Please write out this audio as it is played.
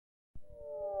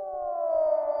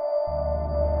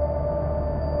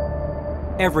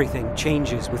everything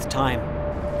changes with time,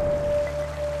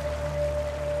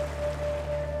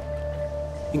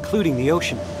 including the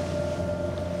ocean.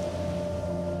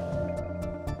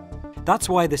 That's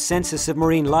why the Census of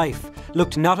Marine Life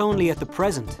looked not only at the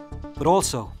present, but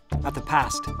also at the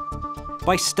past.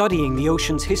 By studying the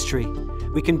ocean's history,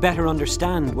 we can better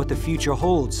understand what the future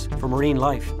holds for marine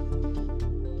life.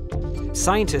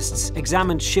 Scientists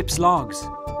examined ships' logs,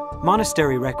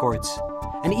 monastery records,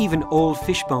 and even old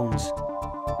fish bones.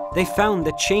 They found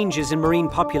that changes in marine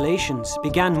populations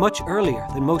began much earlier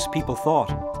than most people thought.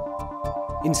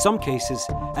 In some cases,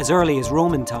 as early as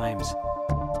Roman times,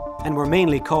 and were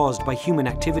mainly caused by human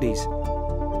activities.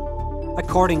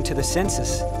 According to the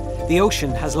census, the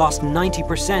ocean has lost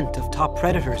 90% of top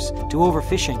predators to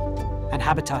overfishing and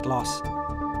habitat loss.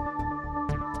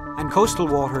 And coastal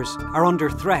waters are under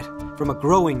threat from a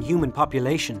growing human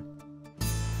population.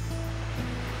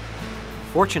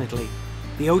 Fortunately,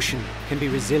 the ocean can be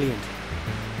resilient.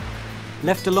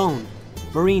 Left alone,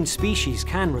 marine species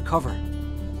can recover.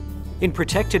 In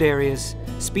protected areas,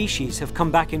 species have come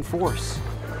back in force,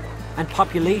 and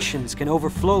populations can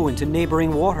overflow into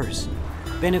neighboring waters,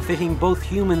 benefiting both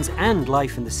humans and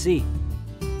life in the sea.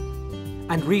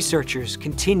 And researchers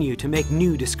continue to make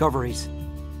new discoveries.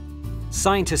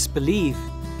 Scientists believe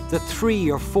that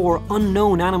 3 or 4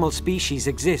 unknown animal species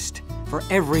exist for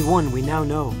every one we now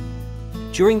know.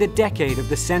 During the decade of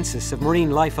the Census of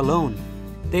Marine Life alone,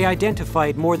 they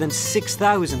identified more than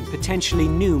 6,000 potentially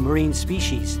new marine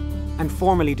species and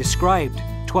formally described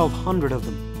 1,200 of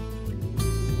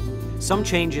them. Some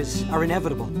changes are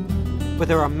inevitable, but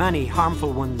there are many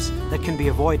harmful ones that can be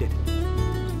avoided.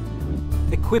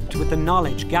 Equipped with the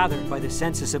knowledge gathered by the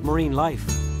Census of Marine Life,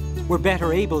 we're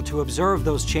better able to observe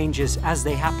those changes as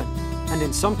they happen, and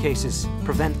in some cases,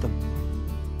 prevent them.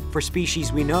 For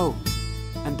species we know,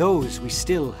 and those we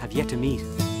still have yet to meet.